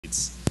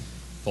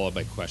followed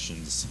by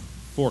questions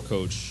for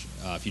Coach.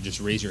 If you just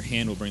raise your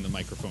hand, we'll bring the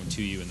microphone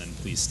to you, and then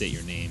please state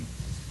your name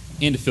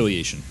and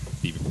affiliation.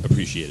 Be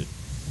appreciated.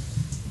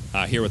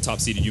 Here with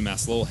top-seeded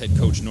UMass Lowell head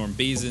coach Norm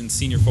Bazin,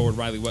 senior forward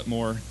Riley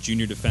Wetmore,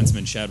 junior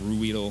defenseman Chad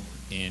Ruedel,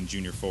 and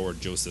junior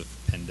forward Joseph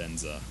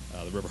Pendenza.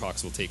 The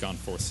Riverhawks will take on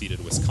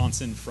fourth-seeded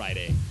Wisconsin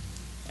Friday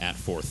at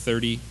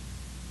 4:30.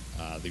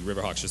 The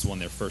Riverhawks just won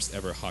their first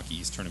ever Hockey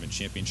East Tournament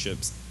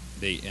championships.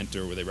 They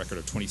enter with a record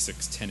of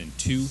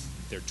 26-10-2.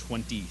 They're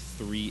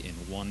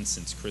 23-1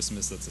 since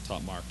Christmas. That's the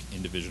top mark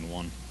in Division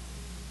I.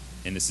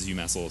 And this is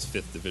UMass Lowell's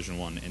fifth Division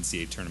I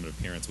NCAA tournament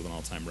appearance with an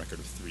all-time record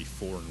of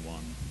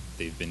 3-4-1.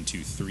 They've been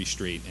to 3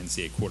 straight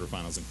NCAA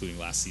quarterfinals, including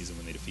last season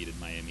when they defeated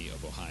Miami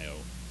of Ohio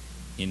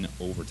in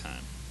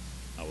overtime.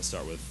 I will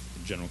start with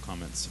general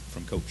comments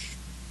from Coach.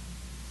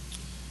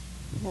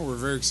 Well, we're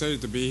very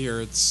excited to be here.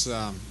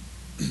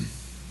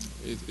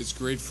 It's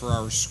great for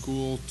our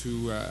school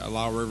to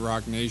allow River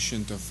Rock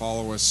Nation to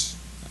follow us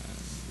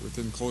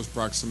within close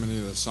proximity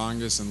to the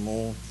Songus and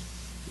Lowell.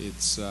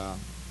 It's a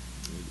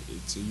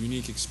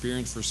unique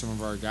experience for some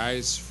of our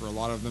guys. For a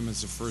lot of them,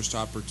 it's the first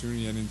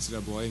opportunity at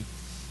NCAA,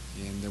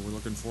 and we're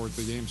looking forward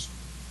to the games.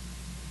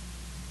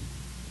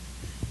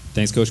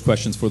 Thanks, Coach.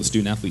 Questions for the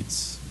student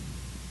athletes?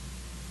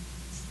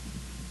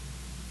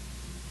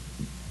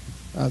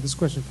 This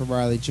question from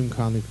Riley, Jim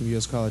Conley from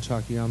U.S. College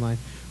Hockey Online.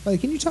 Riley,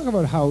 can you talk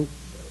about how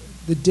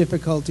the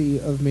difficulty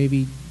of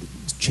maybe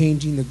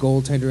changing the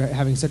goaltender,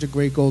 having such a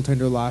great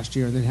goaltender last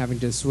year and then having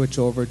to switch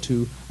over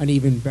to an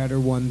even better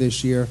one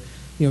this year,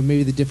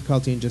 maybe the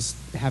difficulty in just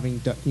having,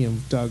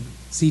 Doug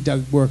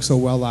work so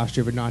well last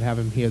year but not have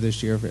him here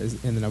this year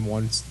in the number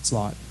one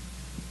slot?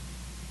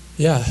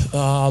 Yeah,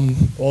 well,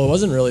 it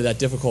wasn't really that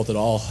difficult at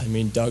all. I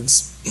mean,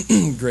 Doug's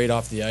great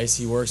off the ice.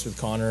 He works with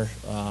Connor.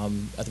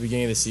 At the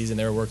beginning of the season,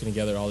 they were working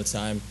together all the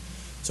time.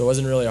 So it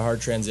wasn't really a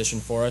hard transition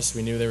for us.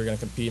 We knew they were going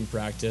to compete in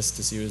practice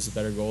to see who was a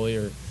better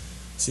goalie or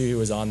see who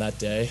was on that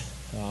day.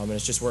 And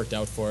it's just worked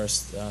out for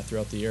us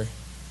throughout the year.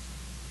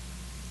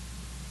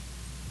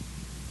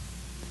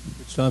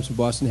 Rich Thompson,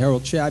 Boston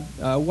Herald. Chad,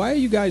 why are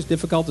you guys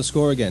difficult to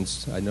score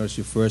against? I noticed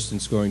you're first in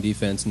scoring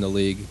defense in the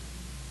league,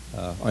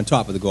 on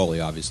top of the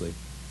goalie, obviously.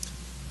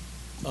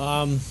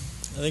 I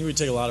think we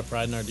take a lot of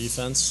pride in our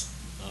defense,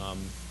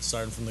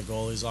 starting from the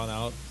goalies on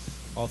out.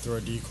 All through our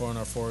D-core and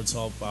our forwards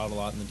help out a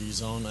lot in the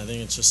D-zone. I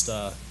think it's just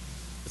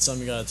it's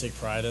something you got to take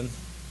pride in.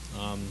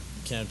 You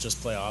can't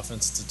just play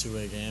offense. It's a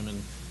two-way game, and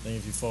I think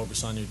if you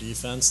focus on your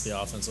defense,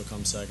 the offense will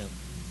come second.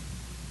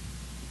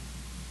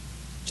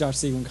 Josh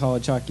Siegman,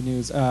 College Hockey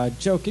News.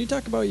 Joe, can you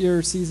talk about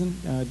your season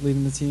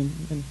leading the team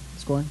in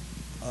scoring?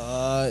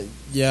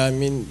 Yeah, I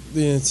mean,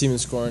 leading the team in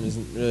scoring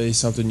isn't really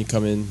something you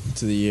come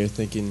into the year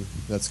thinking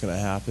that's going to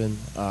happen.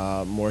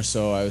 More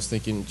so, I was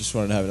thinking just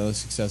wanted to have another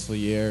successful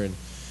year and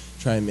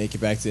try and make it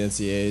back to the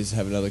NCAAs,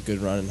 have another good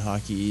run in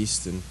Hockey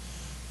East. And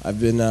I've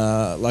been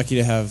lucky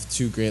to have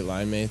 2 great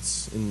line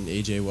mates in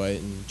A.J.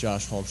 White and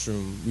Josh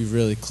Holmstrom. We've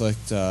really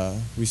clicked.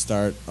 We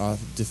start off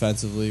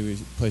defensively. We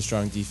play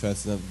strong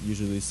defense, and that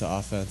usually leads to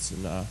offense.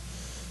 And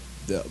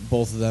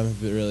both of them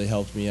have really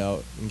helped me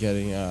out in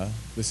getting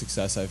the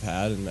success I've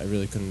had, and I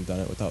really couldn't have done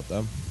it without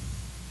them.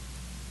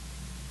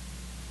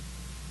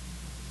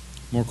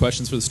 More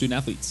questions for the student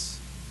athletes?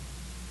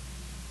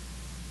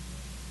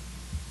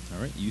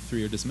 All right, you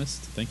 3 are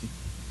dismissed. Thank you.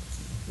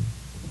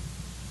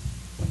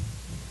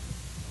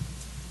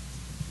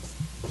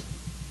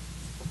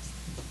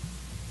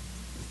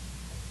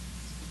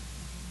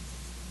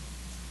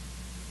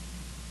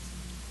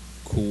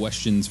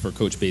 Questions for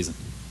Coach Bazin?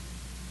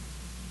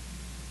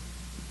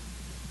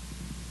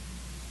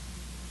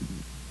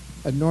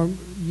 Norm,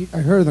 I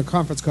heard in the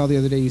conference call the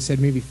other day you said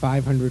maybe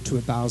 500 to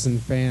 1,000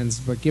 fans,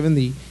 but given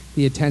the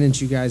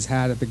attendance you guys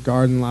had at the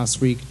Garden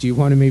last week, do you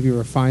want to maybe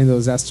refine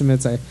those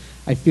estimates?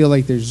 I feel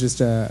like there's just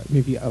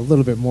maybe a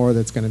little bit more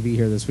that's going to be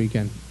here this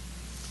weekend.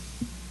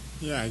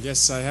 Yeah, I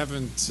guess I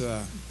haven't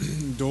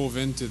dove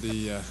into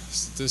the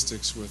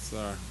statistics with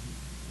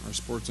our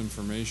sports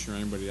information or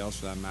anybody else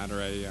for that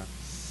matter.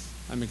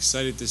 I'm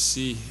excited to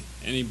see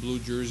any blue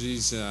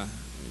jerseys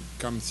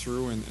come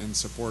through and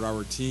support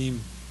our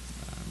team.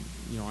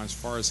 As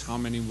far as how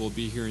many will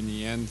be here in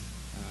the end,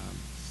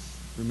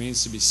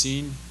 remains to be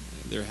seen.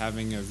 They're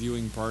having a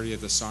viewing party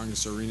at the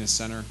Songus Arena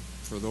Center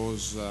for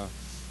those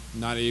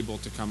not able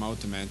to come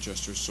out to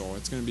Manchester, so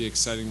it's going to be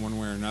exciting one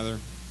way or another,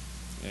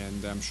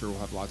 and I'm sure we'll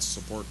have lots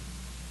of support.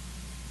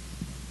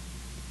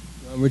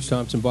 I'm Rich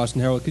Thompson,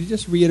 Boston Herald. Could you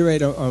just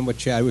reiterate on what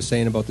Chad was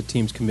saying about the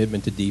team's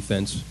commitment to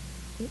defense?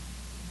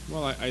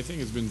 Well, I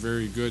think it's been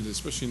very good,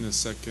 especially in the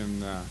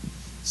second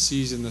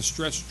season. The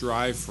stretch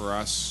drive for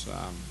us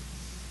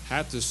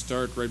had to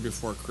start right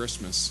before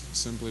Christmas,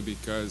 simply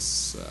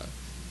because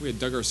we had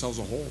dug ourselves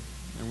a hole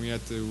and we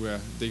had to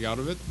dig out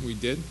of it. We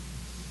did.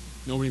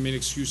 Nobody made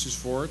excuses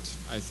for it.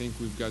 I think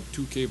we've got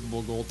 2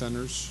 capable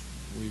goaltenders.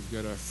 We've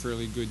got a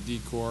fairly good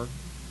D-core,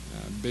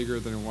 bigger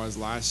than it was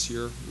last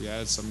year. We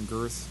added some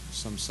girth,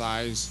 some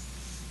size,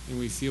 and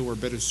we feel we're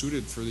better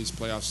suited for these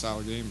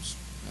playoff-style games.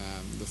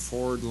 The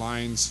forward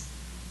lines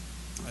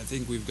I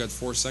think we've got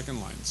 4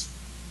 second lines.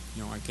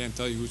 I can't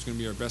tell you who's going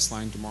to be our best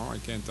line tomorrow. I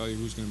can't tell you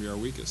who's going to be our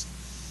weakest.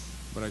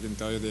 But I can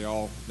tell you they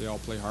all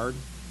play hard,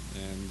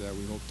 and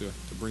we hope to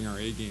bring our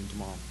A game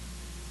tomorrow.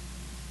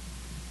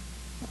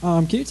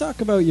 Can you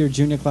talk about your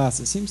junior class?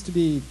 It seems to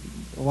be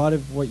a lot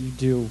of what you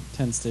do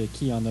tends to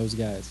key on those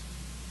guys.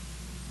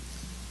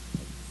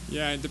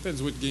 Yeah, it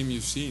depends what game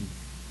you've seen.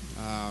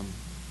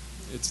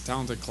 It's a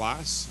talented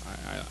class.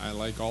 I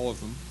like all of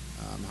them.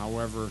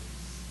 However,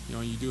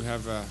 you do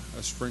have a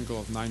sprinkle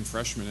of 9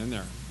 freshmen in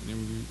there, and then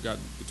we've got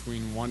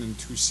between 1 and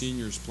 2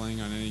 seniors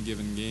playing on any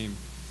given game.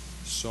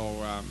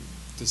 So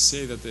to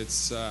say that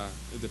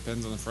it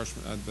depends on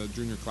the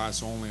junior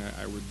class only,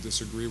 I would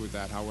disagree with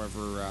that.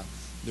 However,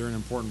 they're an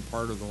important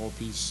part of the whole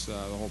piece, the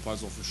whole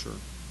puzzle for sure.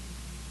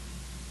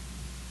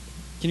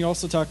 Can you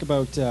also talk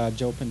about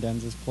Joe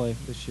Pendenza's play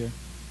this year?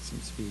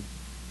 Seems to be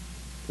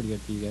pretty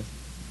good for you guys.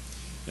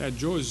 Yeah,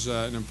 Joe is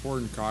an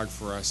important cog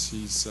for us.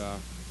 He's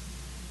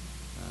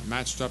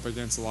matched up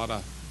against a lot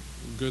of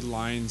good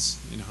lines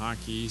in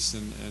Hockey East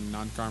and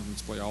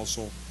non-conference play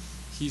also.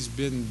 He's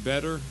been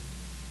better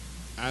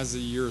as the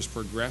year has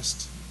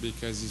progressed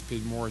because he's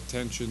paid more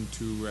attention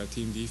to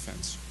team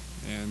defense.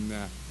 And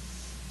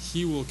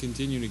he will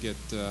continue to get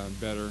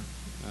better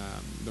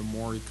the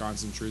more he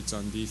concentrates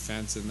on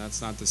defense. And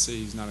that's not to say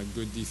he's not a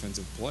good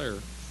defensive player.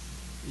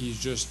 He's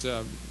just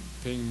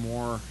paying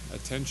more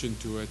attention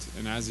to it,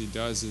 and as he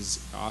does, his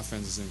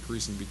offense is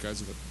increasing because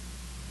of it.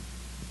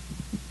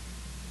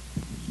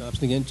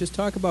 Thompson again, just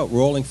talk about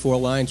rolling 4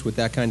 lines with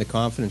that kind of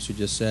confidence you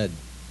just said.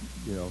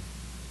 Could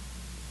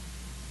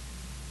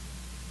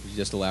you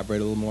just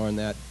elaborate a little more on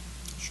that?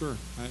 Sure.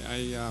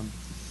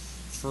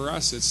 For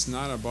us, it's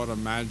not about a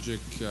magic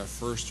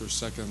first or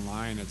second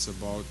line. It's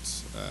about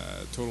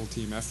total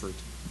team effort.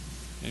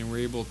 And we're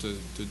able to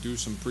do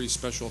some pretty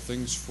special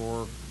things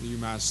for the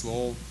UMass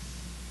Lowell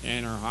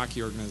and our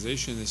hockey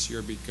organization this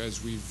year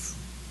because we've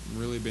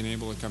really been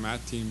able to come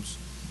at teams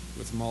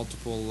with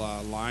multiple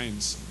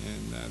lines.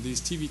 And these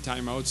TV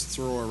timeouts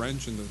throw a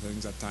wrench into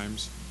things at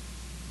times.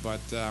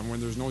 But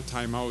when there's no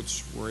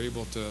timeouts, we're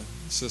able to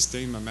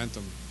sustain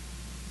momentum.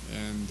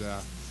 And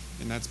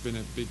that's been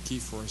a big key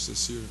for us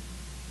this year.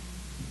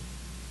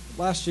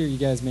 Last year, you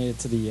guys made it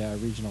to the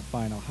regional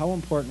final. How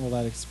important will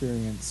that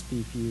experience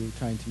be for you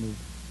trying to move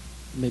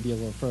maybe a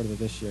little further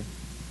this year?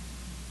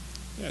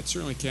 Yeah, it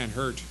certainly can't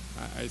hurt.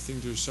 I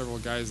think there's several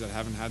guys that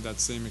haven't had that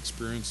same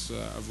experience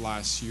of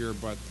last year,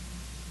 but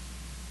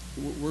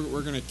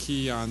we're going to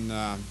key on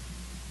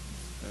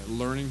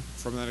learning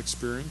from that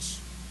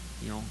experience.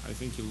 I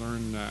think you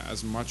learn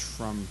as much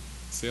from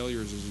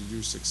failures as you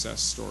do success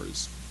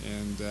stories.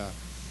 And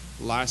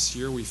last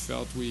year we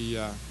felt we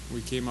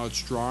came out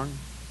strong,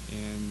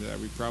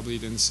 and we probably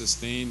didn't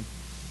sustain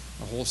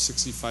a whole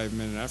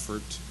 65-minute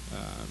effort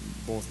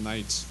both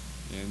nights.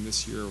 And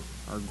this year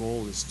our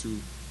goal is to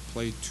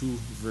play 2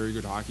 very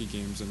good hockey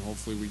games, and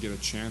hopefully we get a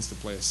chance to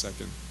play a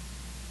second.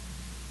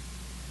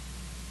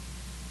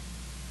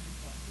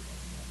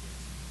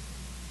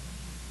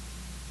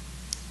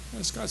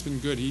 Yeah, Scott's been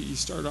good. He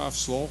started off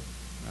slow,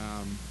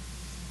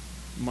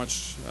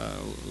 much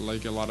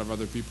like a lot of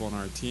other people on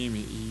our team.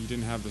 He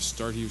didn't have the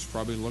start he was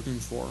probably looking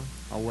for.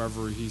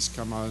 However, he's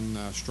come on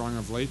strong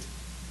of late,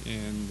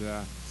 and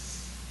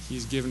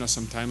he's given us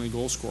some timely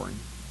goal scoring.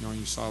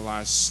 You saw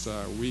last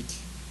week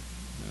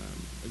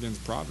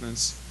against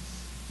Providence,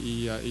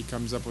 he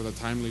comes up with a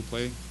timely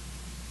play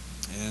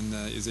and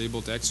is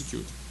able to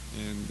execute.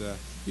 And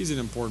he's an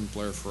important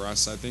player for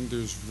us. I think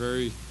there's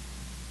very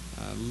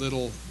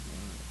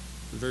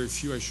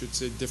few, I should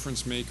say,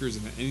 difference makers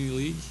in any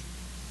league.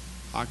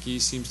 Hockey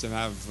seems to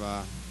have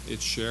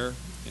its share,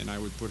 and I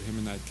would put him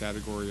in that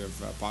category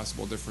of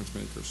possible difference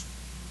makers.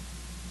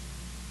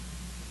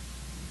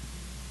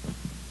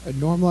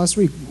 Norm, last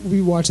week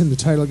we watched in the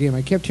title game.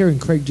 I kept hearing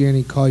Craig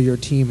Janney call your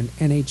team an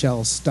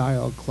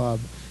NHL-style club,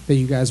 that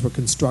you guys were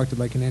constructed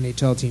like an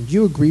NHL team. Do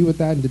you agree with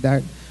that, and did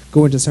that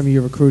go into some of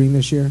your recruiting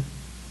this year?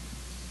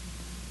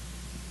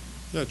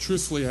 Yeah,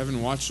 truthfully, I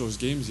haven't watched those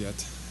games yet,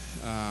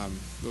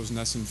 those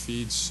Nesson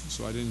feeds,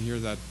 so I didn't hear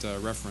that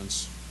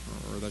reference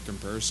or that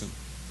comparison.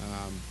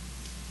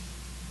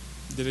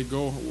 Did it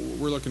go?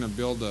 We're looking to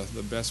build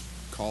the best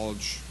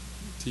college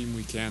team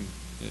we can,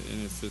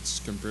 and if it's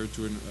compared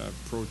to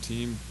a pro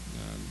team,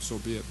 so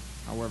be it.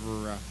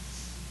 However,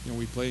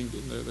 we play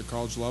the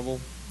college level,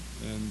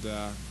 and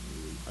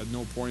at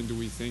no point do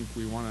we think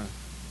we want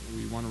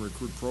to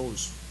recruit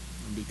pros,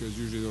 because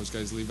usually those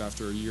guys leave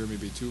after a year,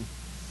 maybe 2.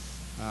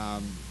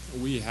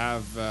 We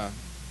have,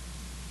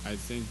 I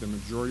think, the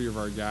majority of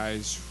our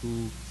guys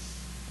who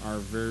are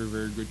very,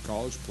 very good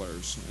college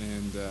players,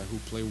 and who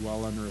play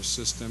well under a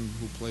system,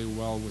 who play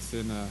well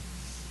within a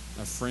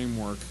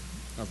framework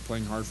of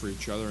playing hard for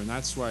each other. And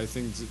that's why I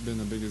think it's been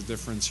the biggest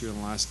difference here in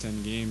the last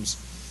 10 games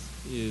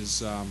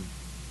is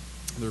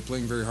they're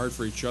playing very hard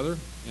for each other,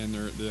 and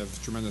they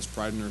have tremendous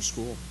pride in their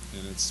school,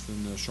 and it's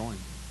been showing.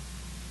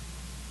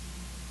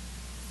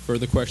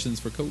 Further questions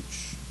for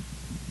Coach?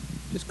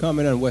 Just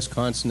comment on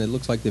Wisconsin. It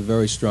looks like they're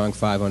very strong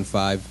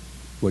 5-on-5.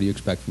 What do you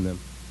expect from them?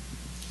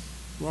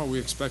 Well, we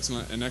expect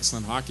an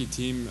excellent hockey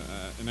team,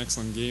 an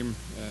excellent game.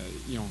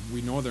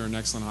 We know they're an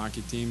excellent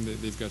hockey team.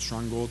 They've got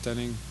strong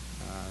goaltending,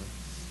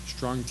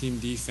 strong team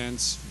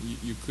defense.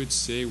 You could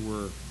say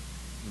we're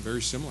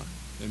very similar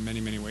in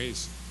many, many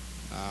ways.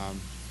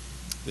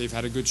 They've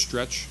had a good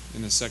stretch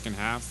in the second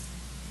half,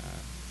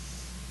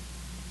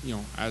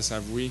 as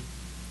have we.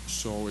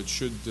 So it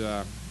should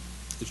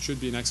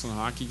be an excellent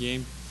hockey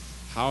game.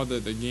 How the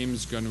game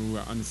is going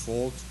to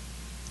unfold,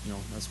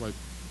 that's why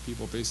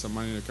people pay some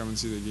money to come and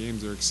see the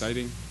games. They're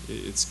exciting.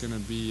 It's going to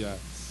be a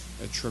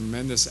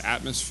tremendous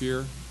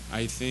atmosphere.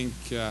 I think,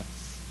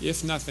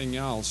 if nothing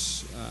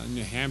else,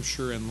 New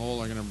Hampshire and Lowell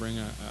are going to bring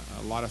a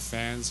lot of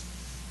fans,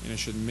 and it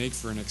should make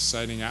for an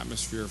exciting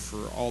atmosphere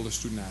for all the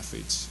student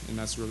athletes, and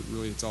that's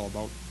really it's all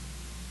about.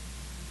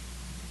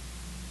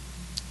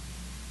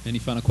 Any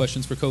final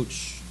questions for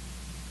Coach?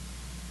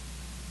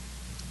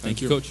 Thank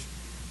you, Coach.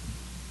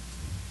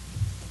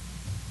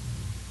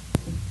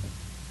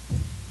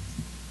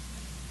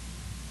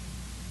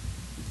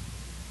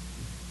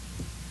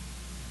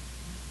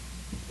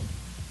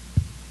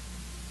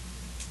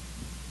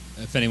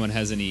 If anyone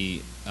has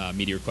any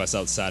media requests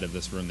outside of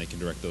this room, they can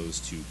direct those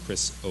to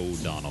Chris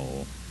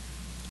O'Donnell.